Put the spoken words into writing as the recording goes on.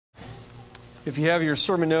If you have your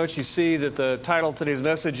sermon notes, you see that the title of today's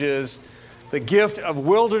message is The Gift of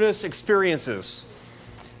Wilderness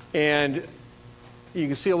Experiences. And you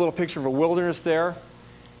can see a little picture of a wilderness there.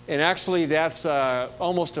 And actually, that's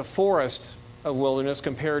almost a forest of wilderness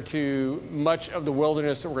compared to much of the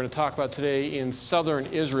wilderness that we're going to talk about today in southern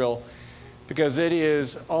Israel, because it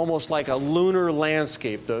is almost like a lunar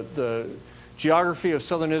landscape. The geography of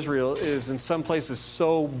southern Israel is in some places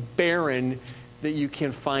so barren that you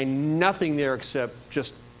can find nothing there except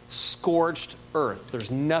just scorched earth. There's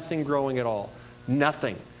nothing growing at all.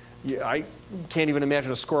 Nothing. I can't even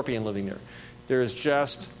imagine a scorpion living there. There's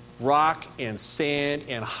just rock and sand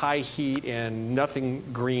and high heat, and nothing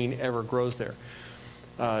green ever grows there.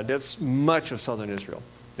 That's much of southern Israel.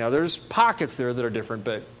 Now, there's pockets there that are different,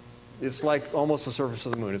 but it's like almost the surface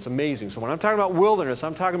of the moon. It's amazing. So when I'm talking about wilderness,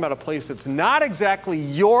 I'm talking about a place that's not exactly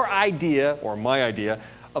your idea or my idea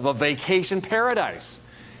of a vacation paradise.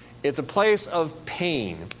 It's a place of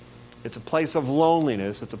pain. It's a place of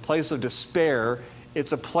loneliness. It's a place of despair.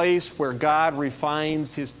 It's a place where God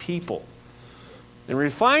refines His people. And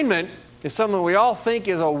refinement is something we all think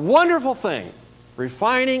is a wonderful thing.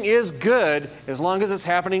 Refining is good as long as it's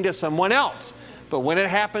happening to someone else. But when it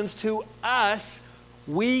happens to us,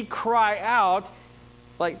 we cry out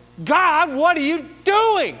like, God, what are you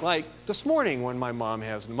doing? Like this morning when my mom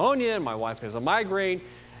has pneumonia and my wife has a migraine,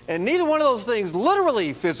 and neither one of those things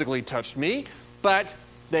literally physically touched me, but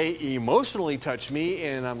they emotionally touched me,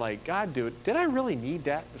 and I'm like, God, did I really need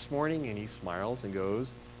that this morning? And He smiles and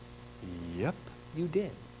goes, yep, you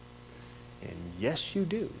did. And yes, you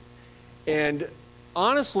do. And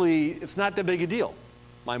honestly, it's not that big a deal.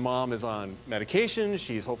 My mom is on medication.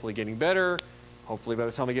 She's hopefully getting better. Hopefully by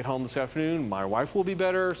the time I get home this afternoon, my wife will be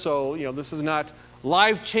better. So, this is not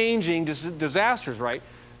life-changing disasters, right?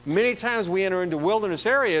 Many times we enter into wilderness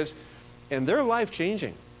areas, and they're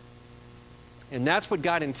life-changing. And that's what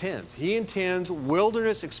God intends. He intends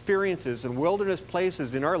wilderness experiences and wilderness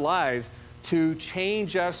places in our lives to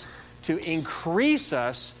change us, to increase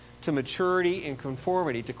us to maturity and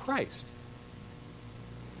conformity to Christ.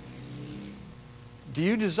 Do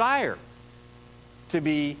you desire to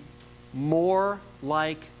be more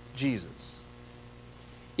like Jesus?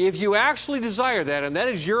 If you actually desire that, and that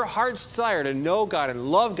is your heart's desire to know God and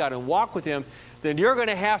love God and walk with Him, then you're going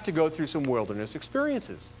to have to go through some wilderness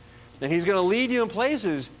experiences. And He's going to lead you in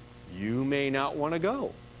places you may not want to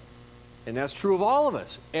go. And that's true of all of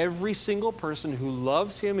us. Every single person who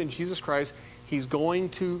loves Him in Jesus Christ, He's going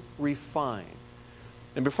to refine.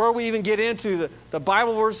 And before we even get into the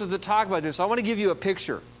Bible verses that talk about this, I want to give you a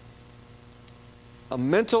picture, a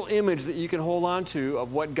mental image that you can hold on to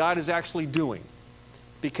of what God is actually doing.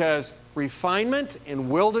 Because refinement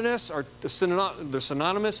and wilderness are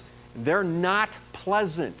synonymous. They're not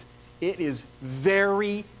pleasant. It is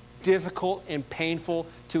very difficult and painful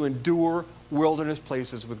to endure wilderness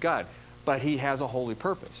places with God. But He has a holy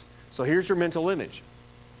purpose. So here's your mental image.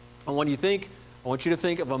 I want you to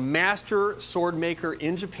think of a master sword maker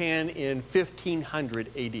in Japan in 1500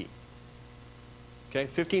 AD. Okay,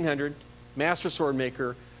 1500, master sword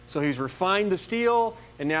maker. So he's refined the steel,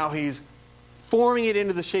 and now he's forming it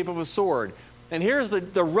into the shape of a sword. And here's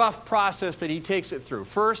the rough process that he takes it through.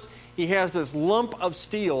 First, he has this lump of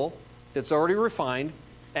steel that's already refined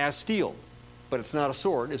as steel. But it's not a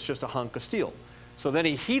sword, it's just a hunk of steel. So then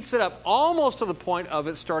he heats it up almost to the point of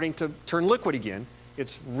it starting to turn liquid again.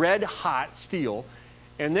 It's red hot steel.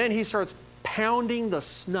 And then he starts pounding the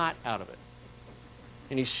snot out of it.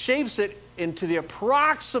 And he shapes it into the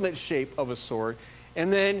approximate shape of a sword.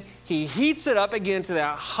 And then he heats it up again to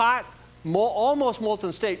that hot, almost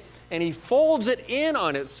molten state. And he folds it in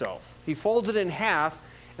on itself. He folds it in half,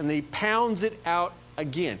 and then he pounds it out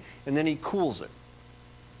again. And then he cools it.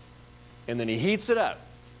 And then he heats it up.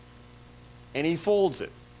 And he folds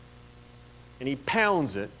it. And he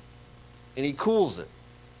pounds it. And he cools it.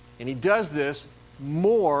 And he does this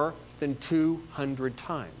more than 200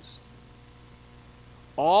 times.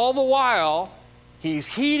 All the while, he's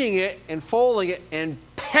heating it and folding it and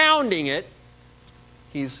pounding it.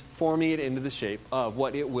 He's forming it into the shape of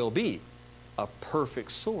what it will be, a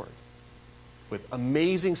perfect sword with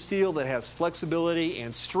amazing steel that has flexibility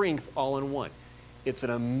and strength all in one. It's an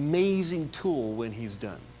amazing tool when he's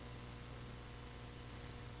done.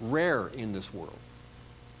 Rare in this world.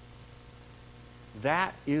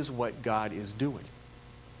 That is what God is doing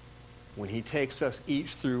when He takes us each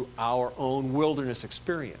through our own wilderness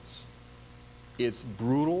experience. It's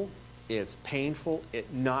brutal. It's painful.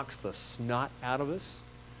 It knocks the snot out of us.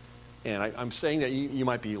 And I'm saying that you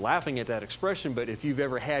might be laughing at that expression, but if you've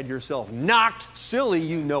ever had yourself knocked silly,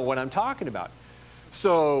 you know what I'm talking about.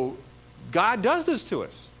 So God does this to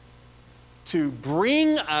us. to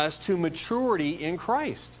bring us to maturity in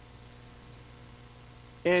Christ.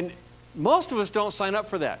 And most of us don't sign up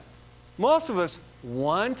for that. Most of us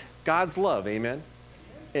want God's love, amen?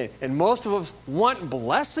 And most of us want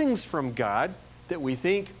blessings from God that we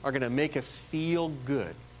think are going to make us feel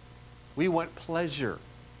good. We want pleasure,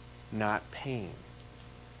 not pain.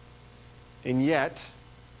 And yet,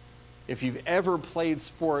 if you've ever played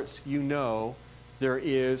sports, you know there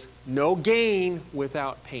is no gain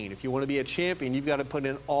without pain. If you want to be a champion, you've got to put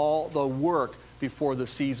in all the work before the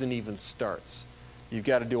season even starts. You've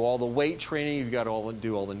got to do all the weight training. You've got to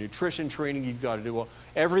do all the nutrition training. You've got to do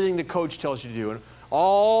everything the coach tells you to do. And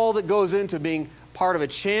all that goes into being part of a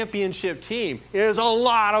championship team is a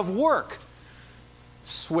lot of work.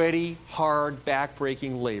 Sweaty, hard,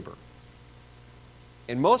 back-breaking labor.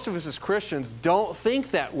 And most of us as Christians don't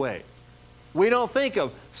think that way. We don't think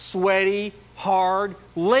of sweaty, hard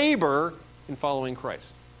labor in following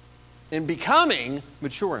Christ and becoming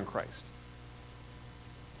mature in Christ.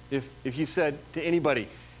 If you said to anybody,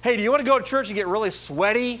 hey, do you want to go to church and get really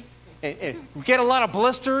sweaty and get a lot of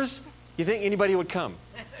blisters? You think anybody would come?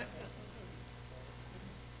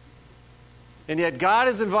 And yet God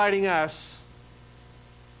is inviting us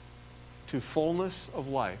to fullness of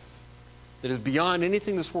life that is beyond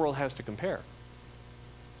anything this world has to compare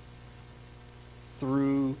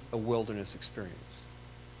through a wilderness experience.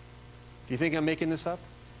 Do you think I'm making this up?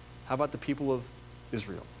 How about the people of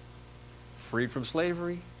Israel? Freed from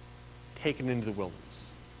slavery, taken into the wilderness.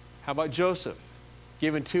 How about Joseph?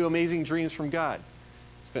 Given 2 amazing dreams from God.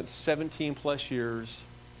 Spent 17 plus years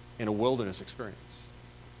in a wilderness experience.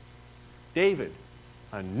 David,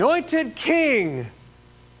 anointed king.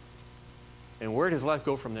 And where did his life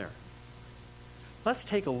go from there? Let's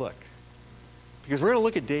take a look. Because we're going to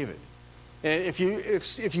look at David. And if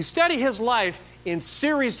you study his life in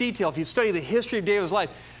serious detail, if you study the history of David's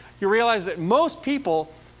life, you realize that most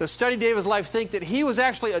people that study David's life think that he was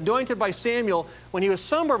actually anointed by Samuel when he was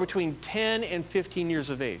somewhere between 10 and 15 years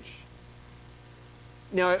of age.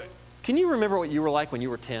 Now, can you remember what you were like when you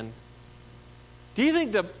were 10? Do you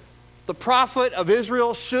think the prophet of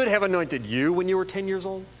Israel should have anointed you when you were 10 years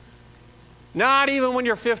old? Not even when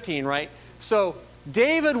you're 15, right? So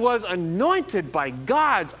David was anointed by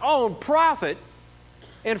God's own prophet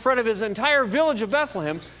in front of his entire village of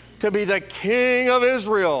Bethlehem to be the king of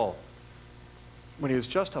Israel when he was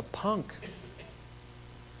just a punk.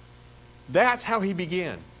 That's how he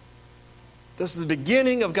began. This is the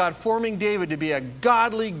beginning of God forming David to be a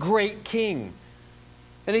godly, great king.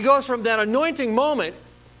 And he goes from that anointing moment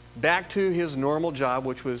back to his normal job,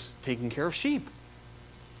 which was taking care of sheep.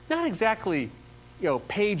 Not exactly,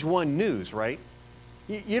 page 1 news, right?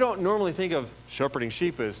 You don't normally think of shepherding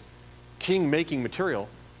sheep as king-making material.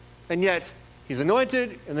 And yet, he's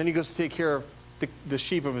anointed, and then he goes to take care of the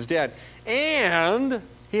sheep of his dad. And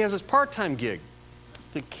he has this part-time gig.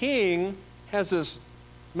 The king has this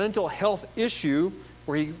mental health issue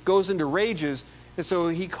where he goes into rages, and so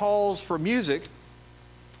he calls for music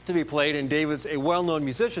to be played, and David's a well-known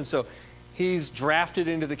musician, so he's drafted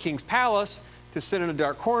into the king's palace to sit in a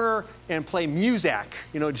dark corner and play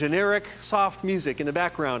muzak, generic, soft music in the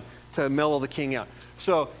background to mellow the king out.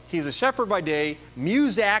 So he's a shepherd by day,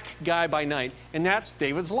 muzak guy by night, and that's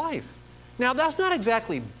David's life. Now, that's not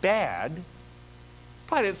exactly bad,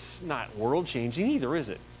 but it's not world-changing either, is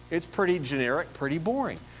it? It's pretty generic, pretty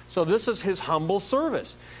boring. So this is his humble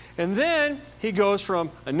service. And then he goes from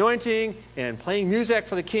anointing and playing music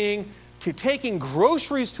for the king to taking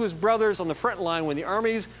groceries to his brothers on the front line when the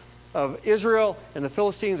armies of Israel and the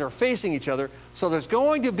Philistines are facing each other. So there's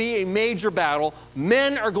going to be a major battle.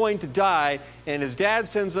 Men are going to die, and his dad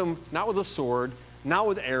sends them not with a sword, not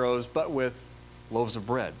with arrows, but with loaves of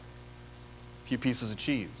bread, a few pieces of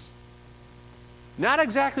cheese. Not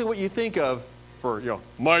exactly what you think of for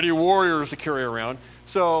mighty warriors to carry around.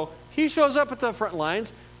 So he shows up at the front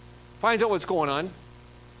lines, finds out what's going on,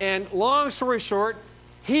 and long story short,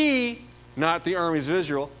 he, not the armies of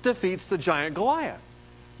Israel, defeats the giant Goliath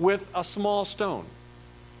with a small stone.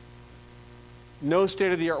 No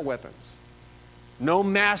state-of-the-art weapons. No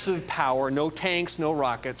massive power, no tanks, no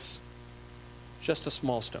rockets. Just a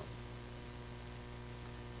small stone.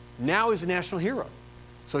 Now he's a national hero.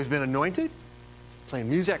 So he's been anointed, playing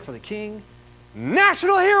music for the king.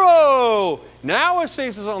 National hero! Now his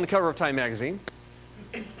face is on the cover of Time magazine.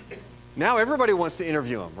 Now everybody wants to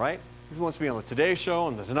interview him, right? He wants to be on the Today Show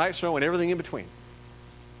and the Tonight Show and everything in between.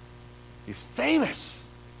 He's famous.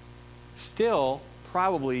 Still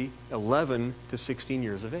probably 11 to 16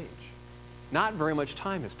 years of age. Not very much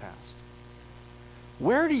time has passed.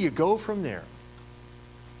 Where do you go from there?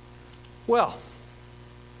 Well,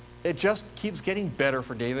 it just keeps getting better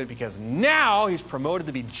for David because now he's promoted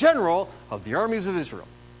to be general of the armies of Israel.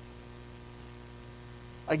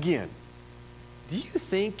 Again, do you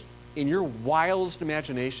think in your wildest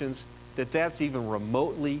imaginations that that's even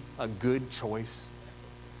remotely a good choice?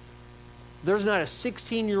 There's not a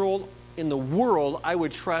 16-year-old in the world I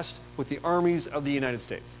would trust with the armies of the United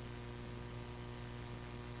States.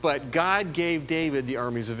 But God gave David the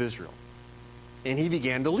armies of Israel, and he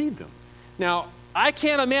began to lead them. Now, I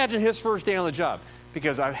can't imagine his first day on the job,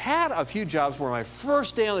 because I've had a few jobs where my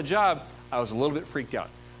first day on the job, I was a little bit freaked out.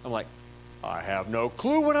 I'm like, I have no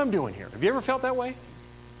clue what I'm doing here. Have you ever felt that way?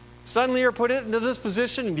 Suddenly you're put into this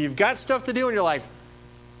position and you've got stuff to do and you're like,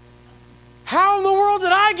 how in the world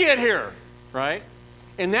did I get here? Right?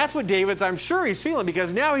 And that's what David's, I'm sure he's feeling,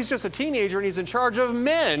 because now he's just a teenager and he's in charge of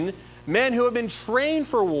men who have been trained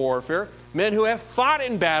for warfare, men who have fought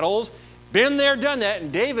in battles, been there, done that,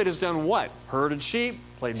 and David has done what? Herded sheep,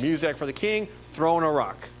 played music for the king, thrown a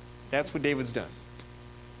rock. That's what David's done.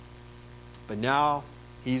 But now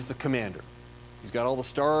he's the commander. He's got all the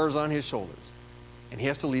stars on his shoulders, and he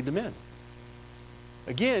has to lead the men.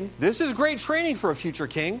 Again, this is great training for a future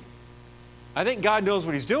king. I think God knows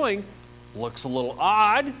what he's doing. Looks a little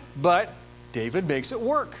odd, but David makes it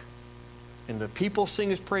work. And the people sing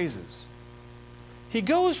his praises. He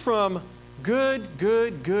goes from good,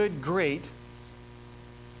 good, good, great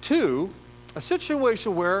to a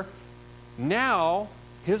situation where now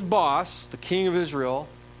his boss, the king of Israel,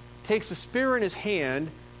 takes a spear in his hand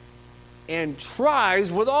and tries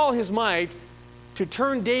with all his might to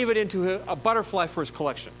turn David into a butterfly for his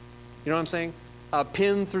collection. You know what I'm saying? A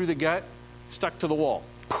pin through the gut, stuck to the wall.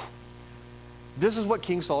 This is what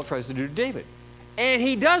King Saul tries to do to David. And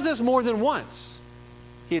he does this more than once.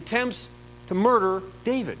 He attempts to murder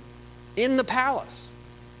David in the palace.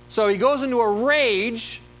 So he goes into a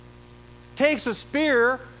rage, takes a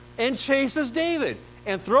spear, and chases David,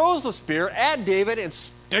 and throws the spear at David and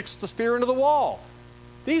sticks the spear into the wall.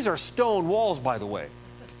 These are stone walls, by the way.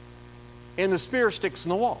 And the spear sticks in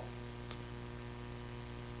the wall.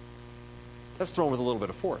 That's thrown with a little bit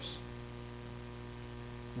of force.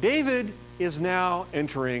 David is now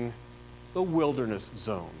entering the wilderness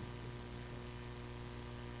zone.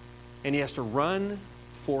 And he has to run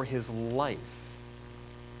for his life.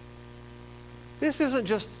 This isn't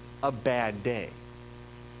just a bad day.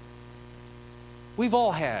 We've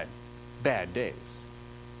all had bad days.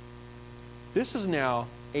 This is now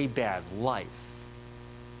a bad life,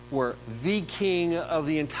 where the king of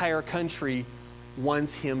the entire country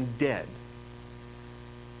wants him dead.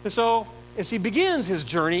 And so, as he begins his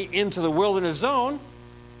journey into the wilderness zone,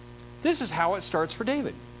 this is how it starts for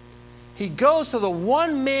David. He goes to the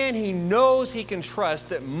one man he knows he can trust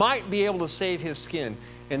that might be able to save his skin,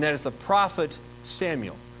 and that is the prophet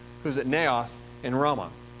Samuel, who's at Naioth in Ramah.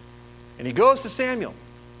 And he goes to Samuel.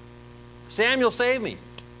 Samuel, save me.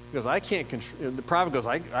 He goes, I can't control. The prophet goes,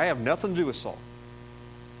 I have nothing to do with Saul.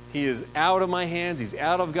 He is out of my hands. He's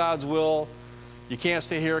out of God's will. You can't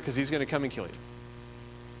stay here because he's going to come and kill you.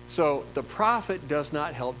 So the prophet does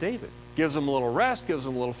not help David. Gives him a little rest, gives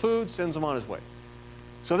him a little food, sends him on his way.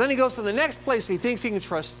 So then he goes to the next place he thinks he can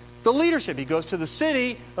trust the leadership. He goes to the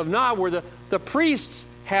city of Nob, where the priests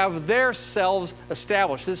have their selves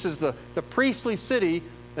established. This is the priestly city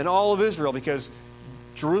in all of Israel, because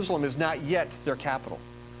Jerusalem is not yet their capital.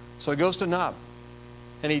 So he goes to Nob,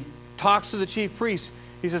 and he talks to the chief priest.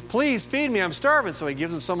 He says, please feed me, I'm starving. So he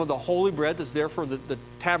gives him some of the holy bread that's there for the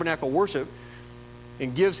tabernacle worship,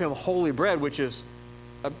 and gives him holy bread, which is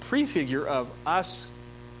a prefigure of us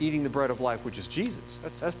eating the bread of life, which is Jesus.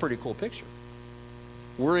 That's a pretty cool picture.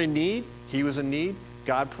 We're in need. He was in need.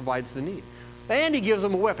 God provides the need. And he gives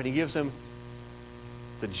him a weapon. He gives him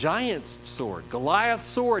the giant's sword. Goliath's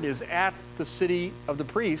sword is at the city of the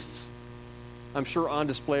priests, I'm sure on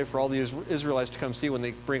display for all the Israelites to come see when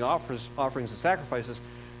they bring offerings and sacrifices.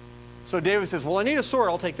 So David says, well, I need a sword.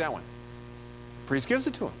 I'll take that one. The priest gives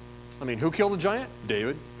it to him. I mean, who killed the giant?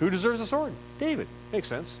 David. Who deserves the sword? David. Makes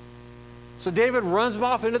sense. So David runs him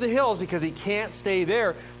off into the hills because he can't stay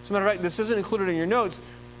there. As a matter of fact, this isn't included in your notes,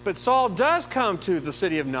 but Saul does come to the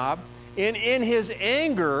city of Nob, and in his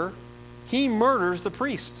anger, he murders the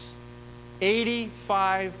priests.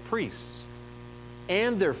 85 priests,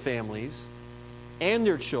 and their families, and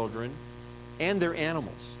their children, and their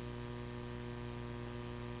animals.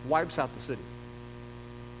 Wipes out the city.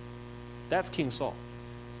 That's King Saul.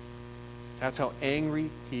 That's how angry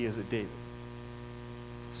he is at David.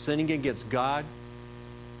 Sinning against God,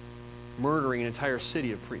 murdering an entire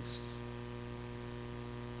city of priests.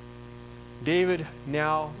 David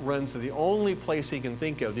now runs to the only place he can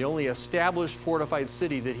think of, the only established fortified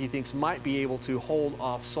city that he thinks might be able to hold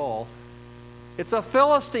off Saul. It's a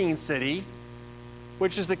Philistine city,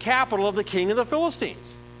 which is the capital of the king of the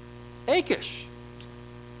Philistines, Achish.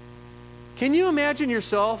 Can you imagine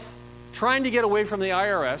yourself trying to get away from the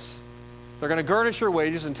IRS? They're going to garnish your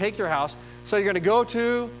wages and take your house. So you're going to go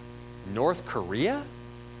to North Korea?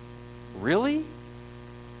 Really?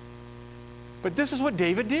 But this is what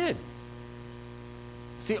David did.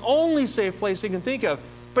 It's the only safe place he can think of.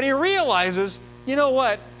 But he realizes, you know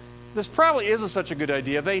what? This probably isn't such a good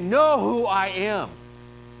idea. They know who I am.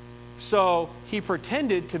 So he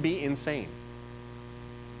pretended to be insane.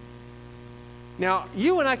 Now,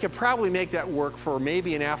 you and I could probably make that work for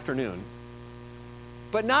maybe an afternoon,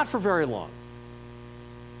 but not for very long.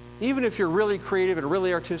 Even if you're really creative and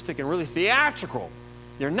really artistic and really theatrical,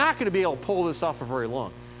 you're not going to be able to pull this off for very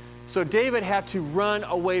long. So David had to run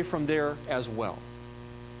away from there as well.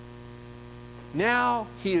 Now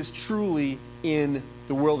he is truly in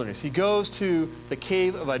the wilderness. He goes to the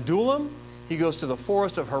cave of Adullam. He goes to the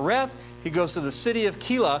forest of Hereth. He goes to the city of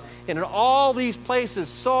Keilah. And in all these places,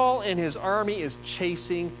 Saul and his army is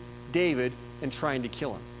chasing David and trying to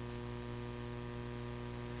kill him.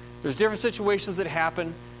 There's different situations that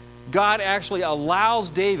happen. God actually allows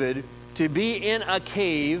David to be in a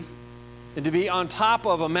cave and to be on top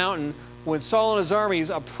of a mountain when Saul and his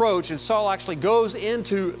armies approach, and Saul actually goes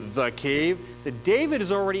into the cave that David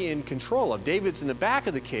is already in control of. David's in the back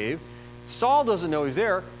of the cave. Saul doesn't know he's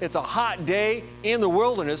there. It's a hot day in the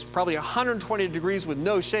wilderness, probably 120 degrees with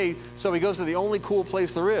no shade, so he goes to the only cool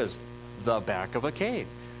place there is, the back of a cave.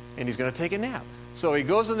 And he's going to take a nap. So he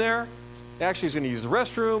goes in there. Actually, he's going to use the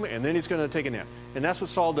restroom, and then he's going to take a nap. And that's what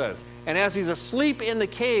Saul does. And as he's asleep in the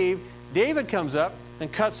cave, David comes up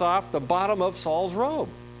and cuts off the bottom of Saul's robe.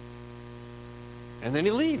 And then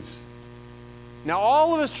he leaves. Now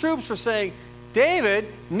all of his troops are saying, David,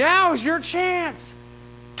 now's your chance.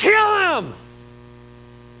 Kill him!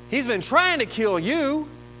 He's been trying to kill you.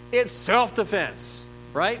 It's self-defense,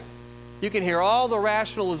 right? You can hear all the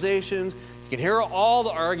rationalizations. You can hear all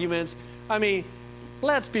the arguments. I mean,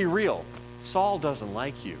 let's be real. Saul doesn't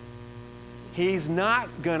like you. He's not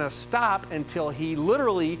going to stop until he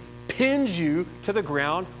literally pins you to the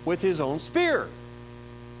ground with his own spear.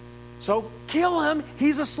 So kill him.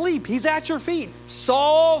 He's asleep. He's at your feet.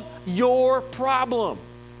 Solve your problem.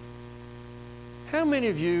 How many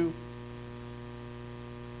of you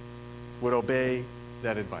would obey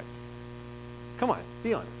that advice? Come on,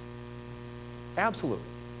 be honest. Absolutely.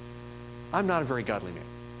 I'm not a very godly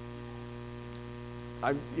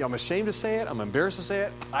man. I'm ashamed to say it. I'm embarrassed to say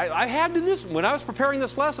it. I had to this, when I was preparing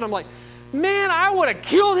this lesson, I'm like, man, I would have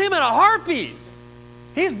killed him in a heartbeat.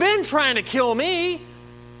 He's been trying to kill me.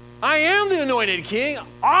 I am the anointed king.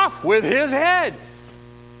 Off with his head.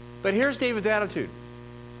 But here's David's attitude.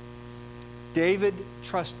 David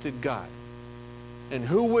trusted God. And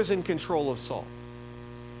who was in control of Saul?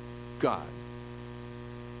 God.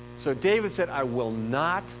 So David said, I will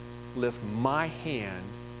not lift my hand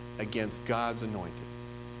against God's anointed.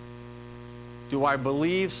 Do I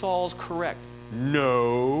believe Saul's correct?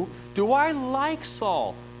 No. Do I like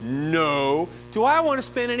Saul? No. Do I want to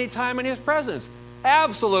spend any time in his presence?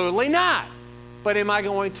 Absolutely not. But am I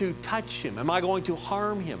going to touch him? Am I going to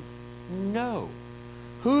harm him? No.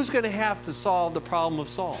 Who's going to have to solve the problem of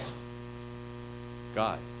Saul?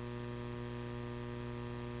 God.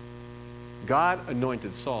 God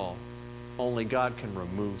anointed Saul. Only God can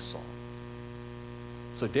remove Saul.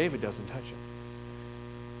 So David doesn't touch him.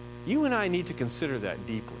 You and I need to consider that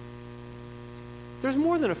deeply. There's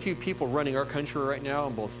more than a few people running our country right now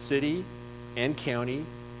in both city and county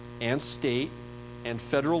and state and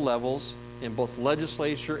federal levels, in both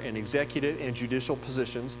legislature and executive and judicial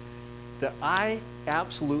positions, that I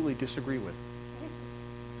absolutely disagree with.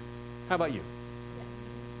 How about you?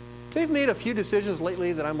 They've made a few decisions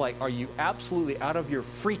lately that I'm like, are you absolutely out of your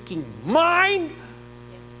freaking mind?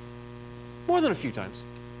 Yes. More than a few times.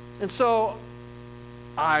 And so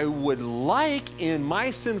I would like in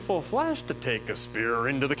my sinful flesh to take a spear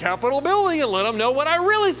into the Capitol building and let them know what I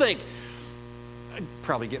really think. It'd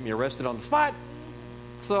probably get me arrested on the spot.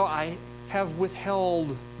 So I have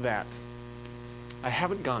withheld that. I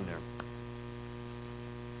haven't gone there.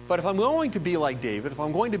 But if I'm going to be like David, if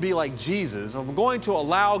I'm going to be like Jesus, if I'm going to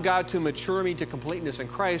allow God to mature me to completeness in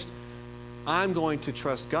Christ, I'm going to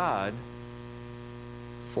trust God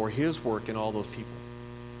for his work in all those people.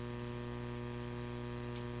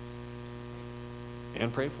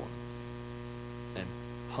 And pray for them. And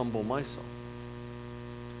humble myself.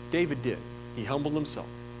 David did. He humbled himself.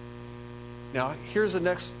 Now, here's the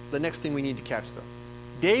next thing we need to catch, though.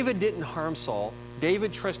 David didn't harm Saul.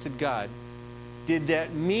 David trusted God. Did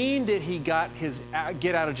that mean that he got his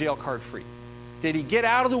get out of jail card free? Did he get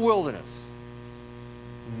out of the wilderness?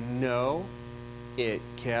 No, it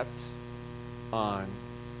kept on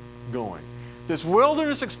going. This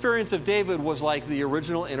wilderness experience of David was like the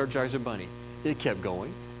original Energizer Bunny. It kept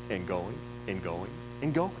going and going and going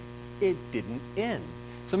and going. It didn't end.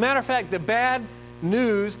 As a matter of fact, the bad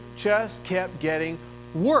news just kept getting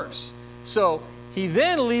worse. So he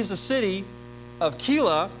then leaves the city of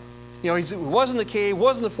Keilah. You know, he was in the cave,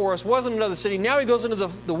 was in the forest, was in another city. Now he goes into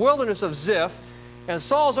the wilderness of Ziph, and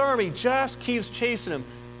Saul's army just keeps chasing him.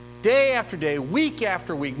 Day after day, week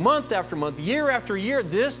after week, month after month, year after year,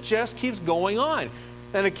 this just keeps going on.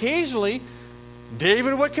 And occasionally,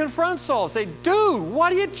 David would confront Saul and say, dude,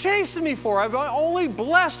 what are you chasing me for? I've only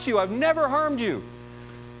blessed you. I've never harmed you.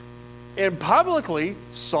 And publicly,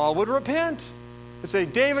 Saul would repent and say,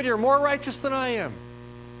 David, you're more righteous than I am.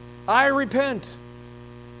 I repent.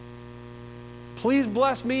 Please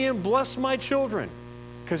bless me and bless my children.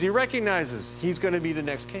 Because he recognizes he's going to be the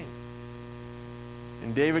next king.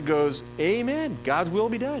 And David goes, amen, God's will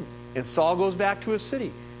be done. And Saul goes back to his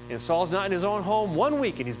city. And Saul's not in his own home 1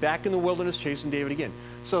 week, and he's back in the wilderness chasing David again.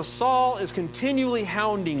 So Saul is continually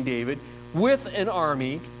hounding David with an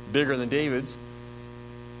army bigger than David's.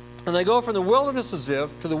 And they go from the wilderness of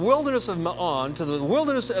Ziph to the wilderness of Ma'on to the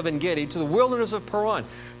wilderness of En-Gedi to the wilderness of Paran.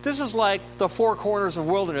 This is like the four corners of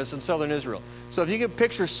wilderness in southern Israel. So if you can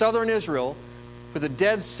picture southern Israel with the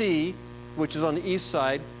Dead Sea, which is on the east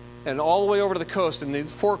side, and all the way over to the coast in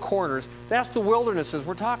these four corners, that's the wildernesses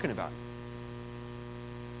we're talking about.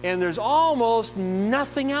 And there's almost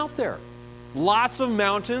nothing out there. Lots of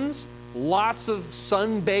mountains, lots of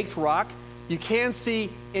sun-baked rock. You can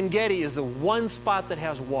see En-Gedi is the one spot that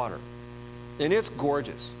has water. And it's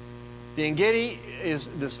gorgeous. The En-Gedi is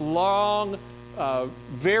this long,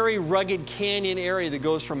 very rugged canyon area that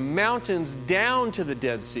goes from mountains down to the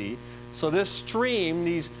Dead Sea. So this stream,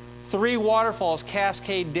 these three waterfalls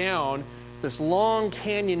cascade down this long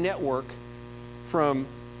canyon network from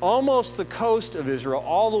almost the coast of Israel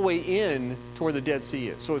all the way in to where the Dead Sea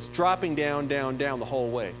is. So it's dropping down, down, down the whole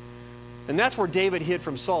way. And that's where David hid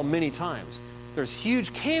from Saul many times. There's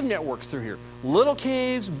huge cave networks through here. Little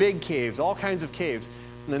caves, big caves, all kinds of caves.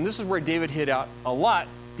 And then this is where David hid out a lot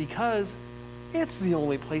because it's the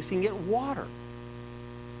only place he can get water.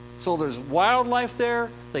 So there's wildlife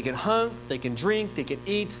there. They can hunt, they can drink, they can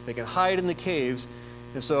eat, they can hide in the caves.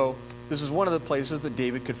 And so this is one of the places that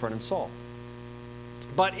David confronted Saul.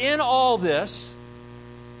 But in all this,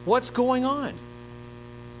 what's going on?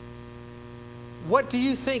 What do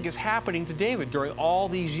you think is happening to David during all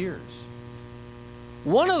these years?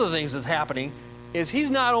 One of the things that's happening is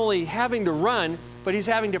he's not only having to run, but he's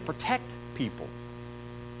having to protect people.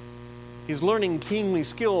 He's learning kingly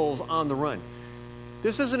skills on the run.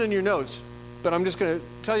 This isn't in your notes, but I'm just going to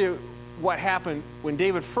tell you what happened when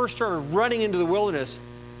David first started running into the wilderness.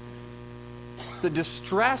 The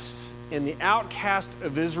distressed and the outcast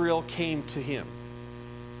of Israel came to him.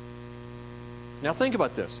 Now think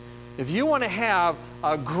about this. If you want to have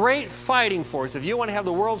a great fighting force, if you want to have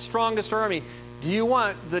the world's strongest army, do you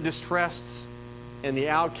want the distressed and the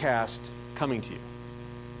outcast coming to you?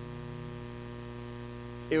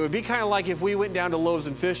 It would be kind of like if we went down to Loaves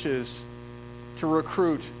and Fishes to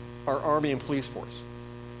recruit our army and police force.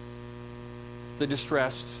 The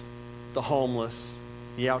distressed, the homeless,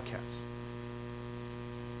 the outcasts.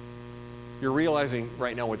 You're realizing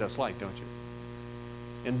right now what that's like, don't you?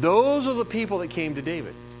 And those are the people that came to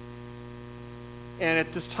David. And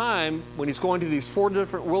at this time, when he's going to these 4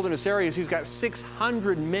 different wilderness areas, he's got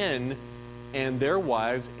 600 men and their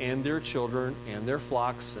wives and their children and their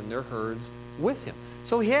flocks and their herds with him.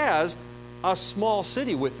 So he has a small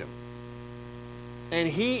city with him. And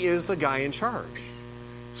he is the guy in charge.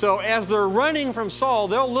 So as they're running from Saul,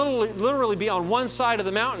 they'll literally be on one side of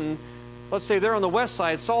the mountain. Let's say they're on the west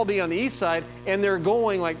side, Saul will be on the east side, and they're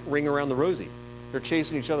going like Ring Around the Rosie. They're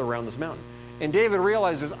chasing each other around this mountain. And David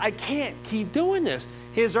realizes, I can't keep doing this.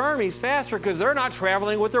 His army's faster because they're not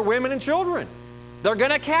traveling with their women and children. They're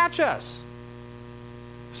going to catch us.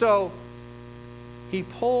 So he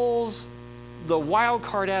pulls the wild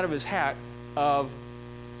card out of his hat of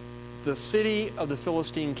the city of the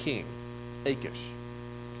Philistine king, Achish.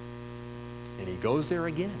 And he goes there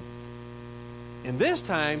again. And this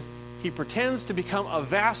time, he pretends to become a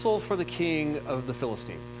vassal for the king of the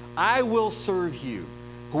Philistines. I will serve you.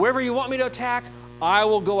 Whoever you want me to attack, I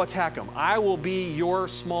will go attack them. I will be your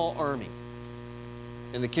small army.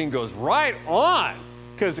 And the king goes, right on,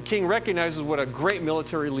 because the king recognizes what a great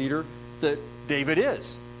military leader that David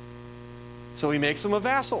is. So he makes him a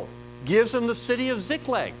vassal. gives him the city of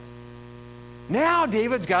Ziklag. Now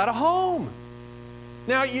David's got a home.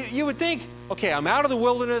 Now you would think, okay, I'm out of the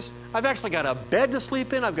wilderness. I've actually got a bed to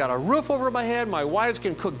sleep in. I've got a roof over my head. My wives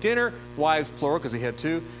can cook dinner. Wives, plural, because he had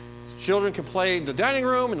two. Children can play in the dining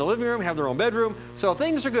room and the living room, have their own bedroom. So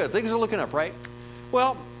things are good. Things are looking up, right?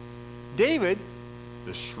 Well, David,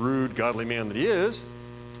 the shrewd, godly man that he is,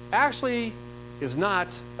 actually is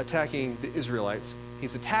not attacking the Israelites.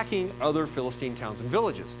 He's attacking other Philistine towns and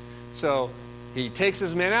villages. So he takes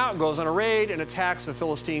his men out, goes on a raid, and attacks a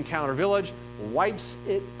Philistine town or village, wipes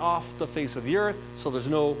it off the face of the earth, so there's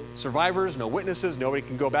no survivors, no witnesses. Nobody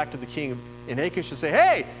can go back to the king in Achish and say,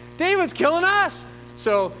 hey, David's killing us.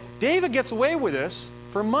 So David gets away with this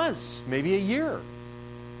for months, maybe a year.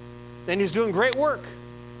 And he's doing great work,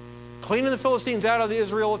 cleaning the Philistines out of the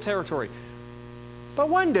Israel territory. But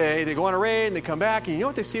one day, they go on a raid, and they come back, and you know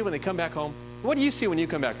what they see when they come back home? What do you see when you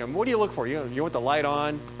come back home? What do you look for? You want the light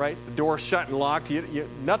on, right? The door shut and locked.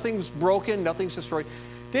 Nothing's broken. Nothing's destroyed.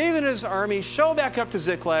 David and his army show back up to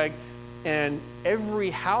Ziklag, and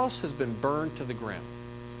every house has been burned to the ground.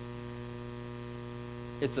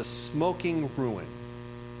 It's a smoking ruin.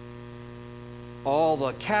 All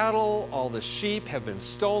the cattle, all the sheep have been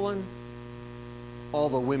stolen. All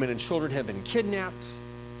the women and children have been kidnapped.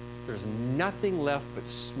 There's nothing left but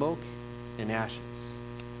smoke and ashes.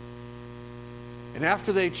 And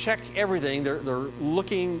after they check everything, they're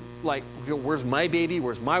looking like, where's my baby?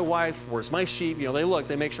 Where's my wife? Where's my sheep? They look,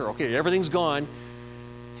 they make sure, okay, everything's gone.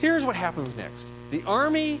 Here's what happens next. The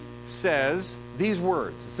army says these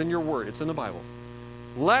words. It's in your word. It's in the Bible.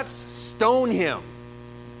 Let's stone him.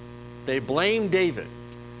 They blame David.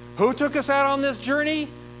 Who took us out on this journey?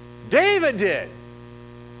 David did.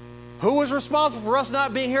 Who was responsible for us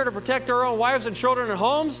not being here to protect our own wives and children and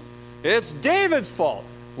homes? It's David's fault.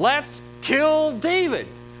 Let's kill David.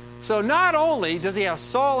 So not only does he have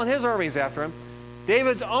Saul and his armies after him,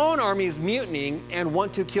 David's own army is mutinying and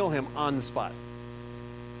want to kill him on the spot.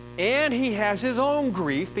 And he has his own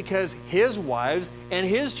grief because his wives and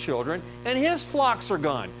his children and his flocks are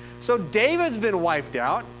gone. So David's been wiped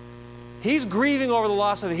out. He's grieving over the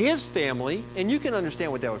loss of his family, and you can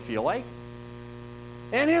understand what that would feel like.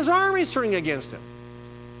 And his army's turning against him.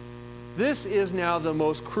 This is now the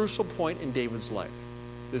most crucial point in David's life.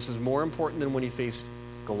 This is more important than when he faced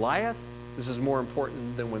Goliath. This is more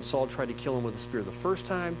important than when Saul tried to kill him with a spear the first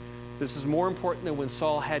time. This is more important than when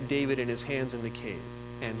Saul had David in his hands in the cave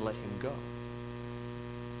and let him go.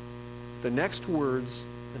 The next words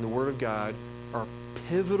in the Word of God are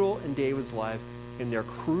pivotal in David's life, and they're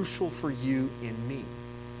crucial for you and me.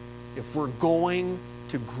 If we're going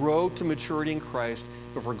to grow to maturity in Christ,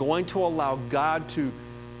 if we're going to allow God to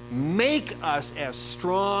make us as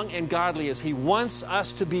strong and godly as He wants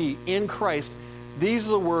us to be in Christ, these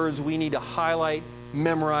are the words we need to highlight,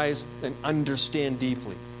 memorize, and understand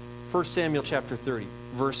deeply. 1 Samuel chapter 30,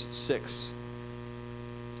 verse 6.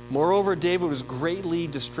 Moreover, David was greatly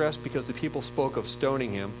distressed because the people spoke of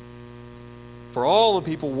stoning him. For all the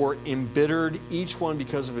people were embittered, each one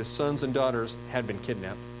because of his sons and daughters had been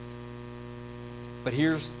kidnapped. But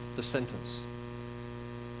here's the sentence.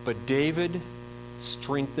 But David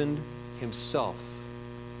strengthened himself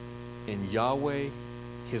in Yahweh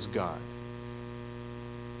his God.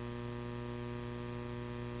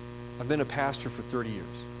 I've been a pastor for 30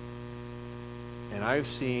 years, and I've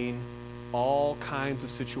seen all kinds of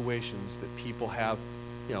situations that people have,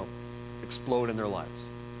 explode in their lives.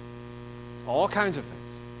 All kinds of things.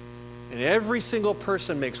 And every single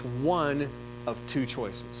person makes one of two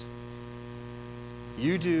choices.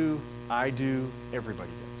 You do, I do, everybody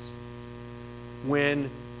does. When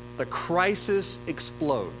the crisis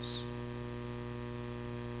explodes,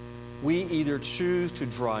 we either choose to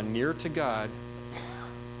draw near to God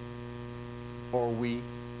or we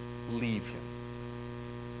leave Him.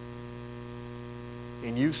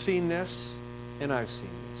 And you've seen this, and I've seen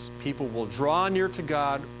this. People will draw near to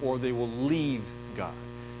God or they will leave God.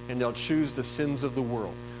 And they'll choose the sins of the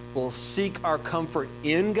world. We'll seek our comfort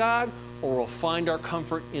in God, or we'll find our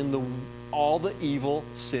comfort in all the evil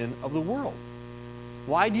sin of the world.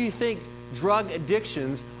 Why do you think drug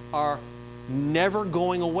addictions are never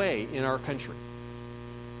going away in our country?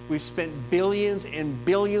 We've spent billions and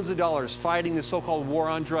billions of dollars fighting the so-called war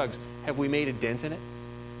on drugs. Have we made a dent in it?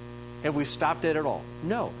 Have we stopped it at all?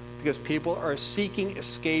 No, because people are seeking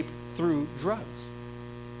escape through drugs.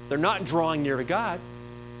 They're not drawing near to God.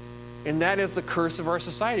 And that is the curse of our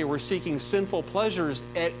society. We're seeking sinful pleasures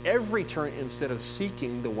at every turn instead of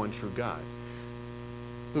seeking the one true God,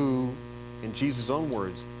 who, in Jesus' own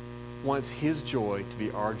words, wants His joy to be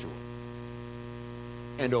our joy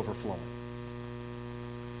and overflowing.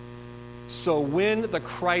 So when the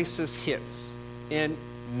crisis hits, and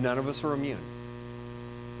none of us are immune,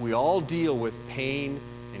 we all deal with pain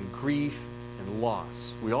and grief and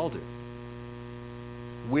loss. We all do.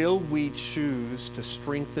 Will we choose to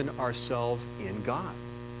strengthen ourselves in God?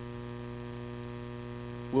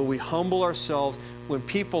 Will we humble ourselves when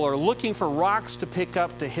people are looking for rocks to pick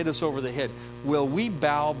up to hit us over the head? Will we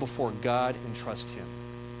bow before God and trust Him?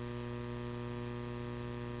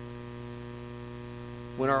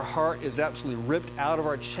 When our heart is absolutely ripped out of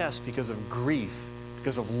our chest because of grief,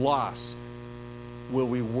 because of loss, will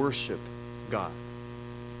we worship God?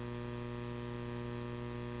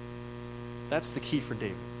 That's the key for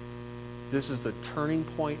David. This is the turning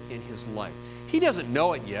point in his life. He doesn't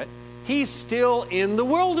know it yet. He's still in the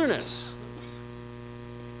wilderness.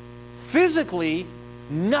 Physically,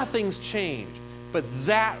 nothing's changed. But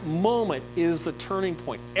that moment is the turning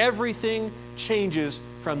point. Everything changes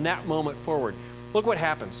from that moment forward. Look what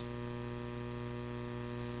happens.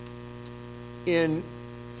 In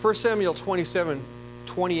 1 Samuel 27,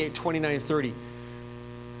 28, 29, 30,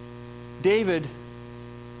 David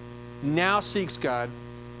now seeks God,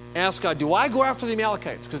 asks God, do I go after the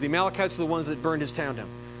Amalekites? Because the Amalekites are the ones that burned his town down.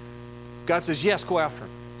 God says, yes, go after them.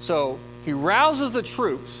 So he rouses the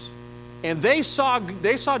troops, and they saw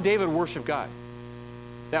David worship God.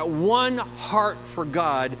 That one heart for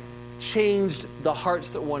God changed the hearts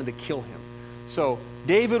that wanted to kill him. So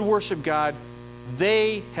David worshiped God.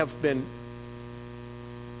 They have been,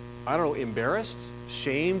 embarrassed,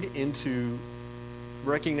 shamed into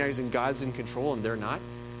recognizing God's in control, and they're not.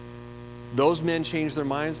 Those men changed their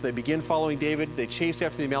minds. They begin following David. They chase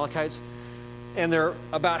after the Amalekites. And they're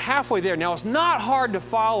about halfway there. Now, it's not hard to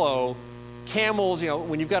follow camels.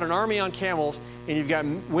 When you've got an army on camels and you've got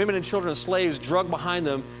women and children and slaves drugged behind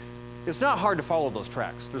them, it's not hard to follow those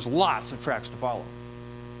tracks. There's lots of tracks to follow.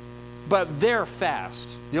 But they're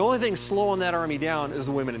fast. The only thing slowing that army down is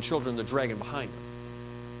the women and children, the dragging behind them.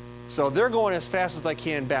 So they're going as fast as they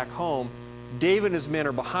can back home. David and his men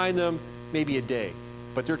are behind them, maybe a day,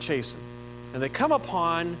 but they're chasing. And they come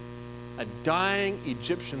upon a dying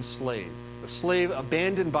Egyptian slave, a slave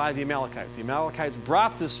abandoned by the Amalekites. The Amalekites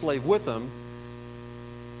brought this slave with them.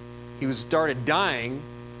 He started dying.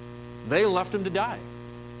 They left him to die.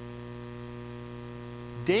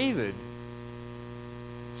 David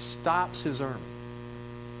stops his army,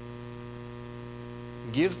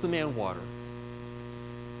 gives the man water,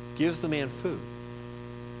 gives the man food,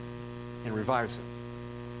 and revives him.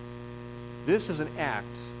 This is an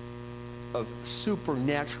act of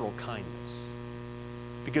supernatural kindness.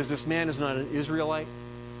 Because this man is not an Israelite,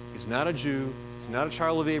 he's not a Jew, he's not a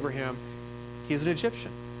child of Abraham, he's an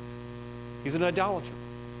Egyptian. He's an idolater.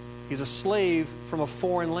 He's a slave from a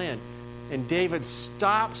foreign land. And David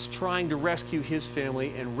stops trying to rescue his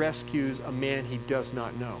family and rescues a man he does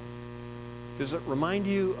not know. Does it remind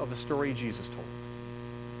you of a story Jesus told?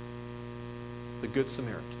 The Good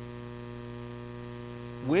Samaritan.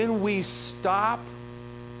 When we stop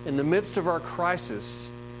in the midst of our crisis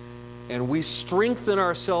and we strengthen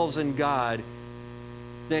ourselves in God,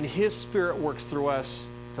 then His Spirit works through us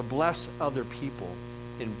to bless other people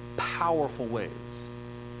in powerful ways.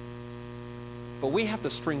 But we have to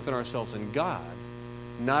strengthen ourselves in God,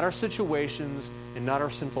 not our situations and not our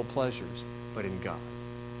sinful pleasures, but in God.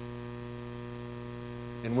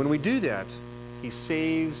 And when we do that, He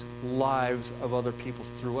saves lives of other people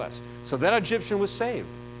through us. So that Egyptian was saved,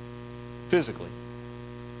 physically.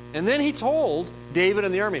 And then he told David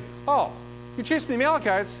and the army, oh, you're chasing the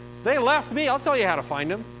Amalekites. They left me. I'll tell you how to find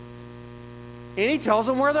them. And he tells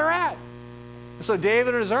them where they're at. So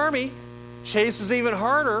David and his army chases even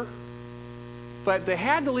harder. But they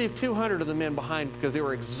had to leave 200 of the men behind because they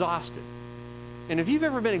were exhausted. And if you've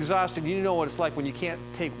ever been exhausted, you know what it's like when you can't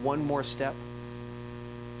take one more step.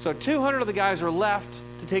 So 200 of the guys are left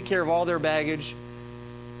to take care of all their baggage.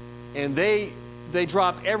 And they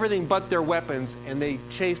drop everything but their weapons, and they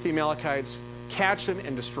chase the Amalekites, catch them,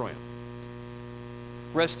 and destroy them.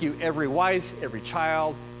 Rescue every wife, every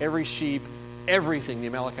child, every sheep, everything the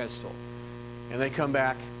Amalekites stole. And they come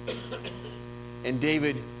back, and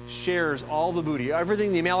David shares all the booty.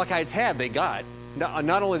 Everything the Amalekites had, they got.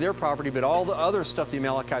 Not only their property, but all the other stuff the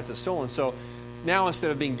Amalekites had stolen. So now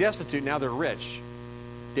instead of being destitute, now they're rich.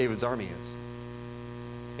 David's army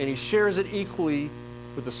is. And he shares it equally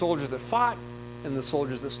with the soldiers that fought and the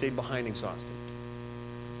soldiers that stayed behind exhausted.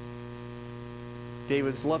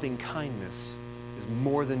 David's loving kindness is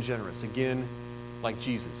more than generous. Again, like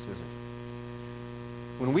Jesus, isn't it?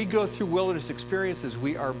 When we go through wilderness experiences,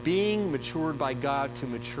 we are being matured by God to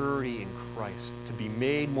maturity in Christ, to be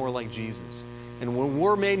made more like Jesus. And when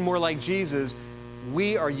we're made more like Jesus,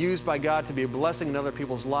 we are used by God to be a blessing in other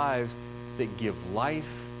people's lives, that give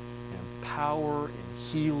life and power and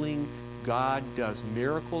healing. God does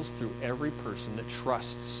miracles through every person that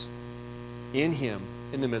trusts in Him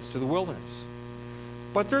in the midst of the wilderness.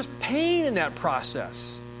 But there's pain in that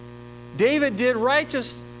process. David did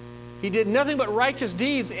nothing but righteous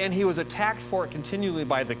deeds, and he was attacked for it continually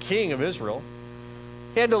by the king of Israel.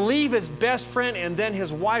 He had to leave his best friend and then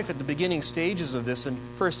his wife at the beginning stages of this. In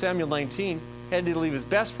 1 Samuel 19, he had to leave his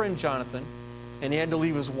best friend Jonathan, and he had to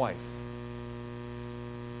leave his wife.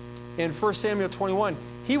 In 1 Samuel 21,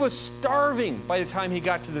 he was starving by the time he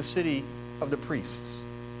got to the city of the priests.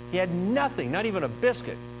 He had nothing, not even a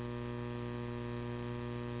biscuit.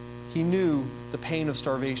 He knew the pain of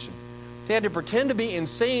starvation. He had to pretend to be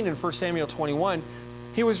insane in 1 Samuel 21.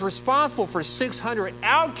 He was responsible for 600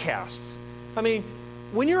 outcasts. I mean,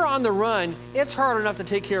 when you're on the run, it's hard enough to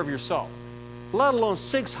take care of yourself, let alone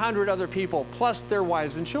 600 other people plus their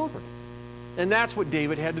wives and children. And that's what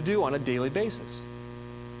David had to do on a daily basis.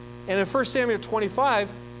 And in 1 Samuel 25,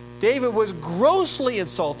 David was grossly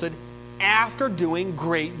insulted after doing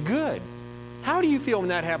great good. How do you feel when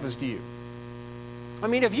that happens to you? I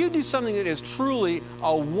mean, if you do something that is truly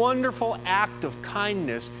a wonderful act of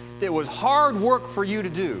kindness that was hard work for you to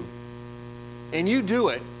do, and you do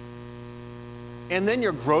it, and then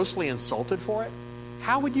you're grossly insulted for it,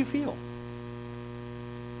 how would you feel?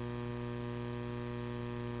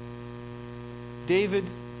 David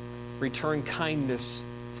returned kindness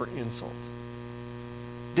for insult.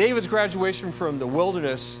 David's graduation from the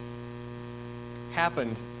wilderness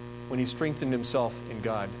happened when he strengthened himself in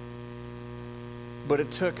God. But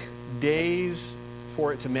it took days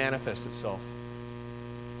for it to manifest itself.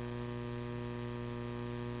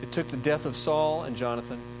 It took the death of Saul and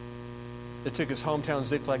Jonathan. It took his hometown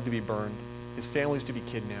Ziklag to be burned, his families to be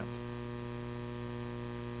kidnapped.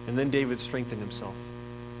 And then David strengthened himself.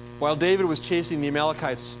 While David was chasing the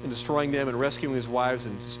Amalekites and destroying them and rescuing his wives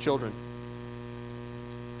and his children,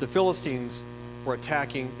 the Philistines were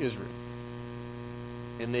attacking Israel.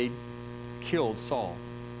 And they killed Saul.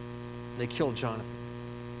 They killed Jonathan.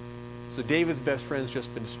 So David's best friend's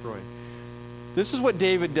just been destroyed. This is what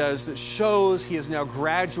David does that shows he has now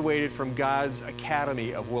graduated from God's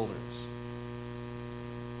academy of wilderness.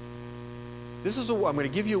 I'm going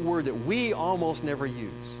to give you a word that we almost never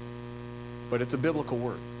use, but it's a biblical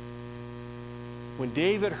word. When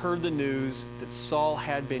David heard the news that Saul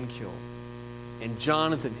had been killed and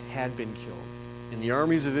Jonathan had been killed and the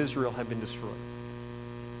armies of Israel had been destroyed,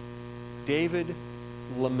 David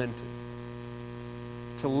lamented.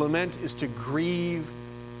 To lament is to grieve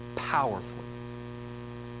powerfully.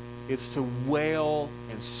 It's to wail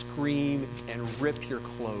and scream and rip your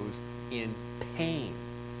clothes in pain.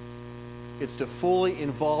 It's to fully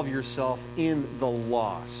involve yourself in the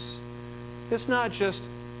loss. It's not just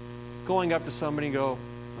going up to somebody and go,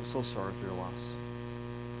 I'm so sorry for your loss.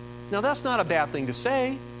 Now, that's not a bad thing to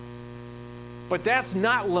say, but that's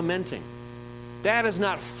not lamenting. That is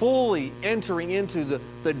not fully entering into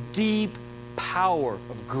the deep power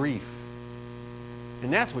of grief.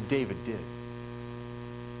 And that's what David did.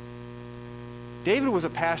 David was a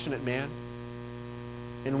passionate man.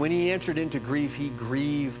 And when he entered into grief, he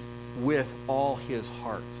grieved with all his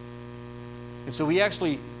heart. And so he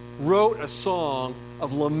actually wrote a song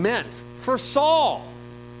of lament for Saul.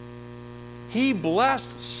 He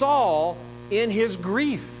blessed Saul in his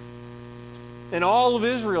grief. And all of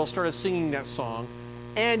Israel started singing that song.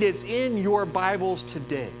 And it's in your Bibles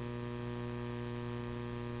today.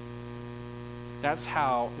 That's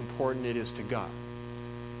how important it is to God.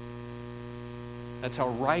 That's how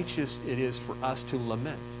righteous it is for us to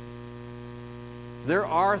lament. There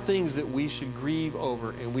are things that we should grieve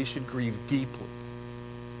over, and we should grieve deeply.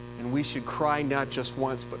 And we should cry not just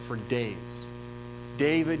once, but for days.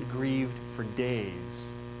 David grieved for days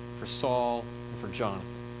for Saul and for Jonathan.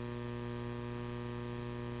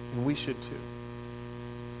 And we should too.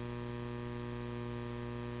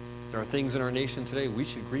 There are things in our nation today we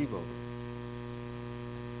should grieve over.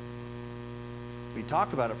 We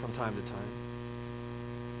talk about it from time to time.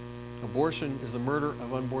 Abortion is the murder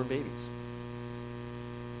of unborn babies.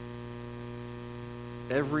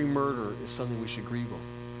 Every murder is something we should grieve over.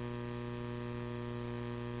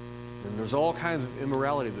 And there's all kinds of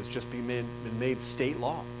immorality that's just been made state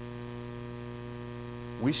law.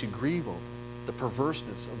 We should grieve over the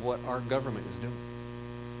perverseness of what our government is doing.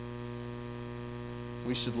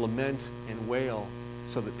 We should lament and wail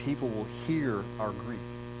so that people will hear our grief.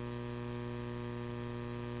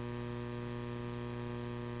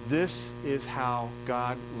 This is how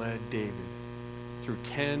God led David through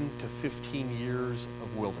 10 to 15 years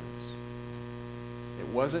of wilderness. It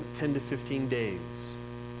wasn't 10 to 15 days.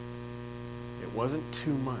 It wasn't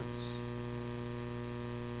 2 months.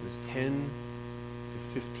 It was 10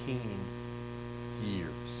 to 15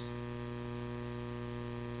 years.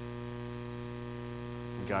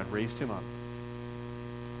 And God raised him up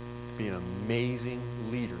to be an amazing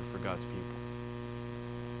leader for God's people.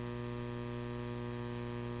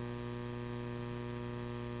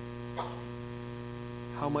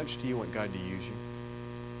 How much do you want God to use you?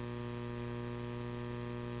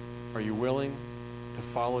 Are you willing to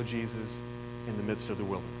follow Jesus in the midst of the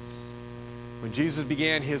wilderness? When Jesus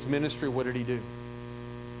began his ministry, what did he do?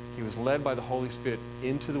 He was led by the Holy Spirit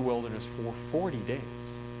into the wilderness for 40 days.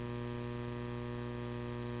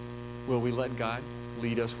 Will we let God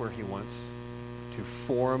lead us where he wants to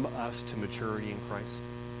form us to maturity in Christ?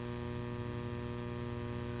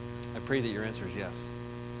 I pray that your answer is yes.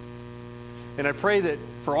 And I pray that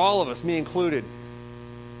for all of us, me included,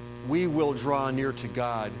 we will draw near to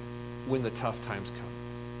God when the tough times come.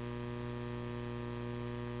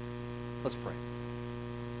 Let's pray.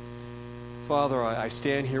 Father, I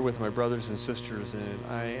stand here with my brothers and sisters, and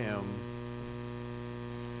I am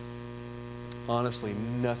honestly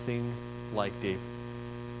nothing like David.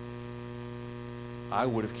 I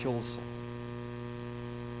would have killed Saul.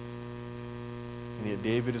 And yet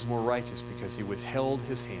David is more righteous because he withheld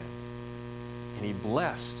his hand and he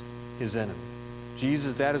blessed his enemy.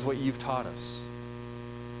 Jesus, that is what you've taught us.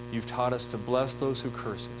 You've taught us to bless those who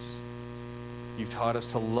curse us. You've taught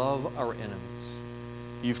us to love our enemies.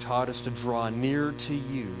 You've taught us to draw near to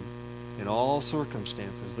you in all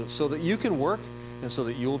circumstances so that you can work and so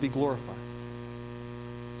that you will be glorified.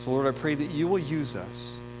 So Lord, I pray that you will use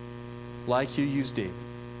us like you used David,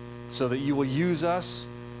 so that you will use us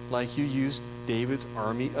like you used David's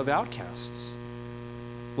army of outcasts.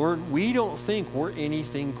 Lord, we don't think we're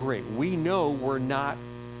anything great. We know we're not,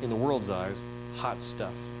 in the world's eyes, hot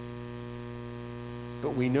stuff.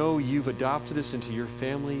 But we know you've adopted us into your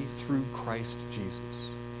family through Christ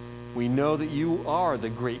Jesus. We know that you are the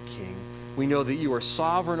great King. We know that you are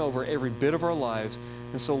sovereign over every bit of our lives.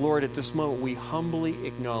 And so, Lord, at this moment, we humbly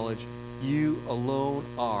acknowledge you alone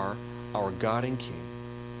are our God and King.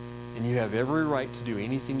 And you have every right to do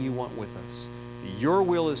anything you want with us. Your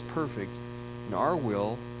will is perfect, and our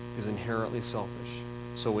will is inherently selfish.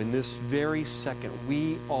 So in this very second,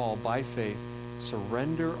 we all, by faith,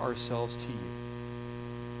 surrender ourselves to you.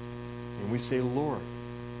 And we say, Lord,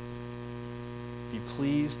 be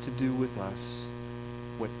pleased to do with us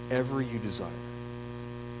whatever you desire,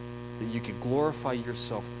 that you could glorify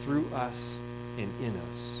yourself through us and in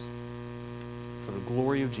us for the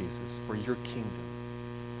glory of Jesus, for your kingdom,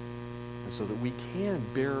 and so that we can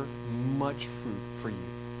bear much fruit for you.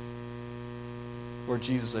 Lord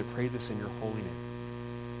Jesus, I pray this in your holy name.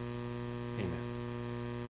 Amen.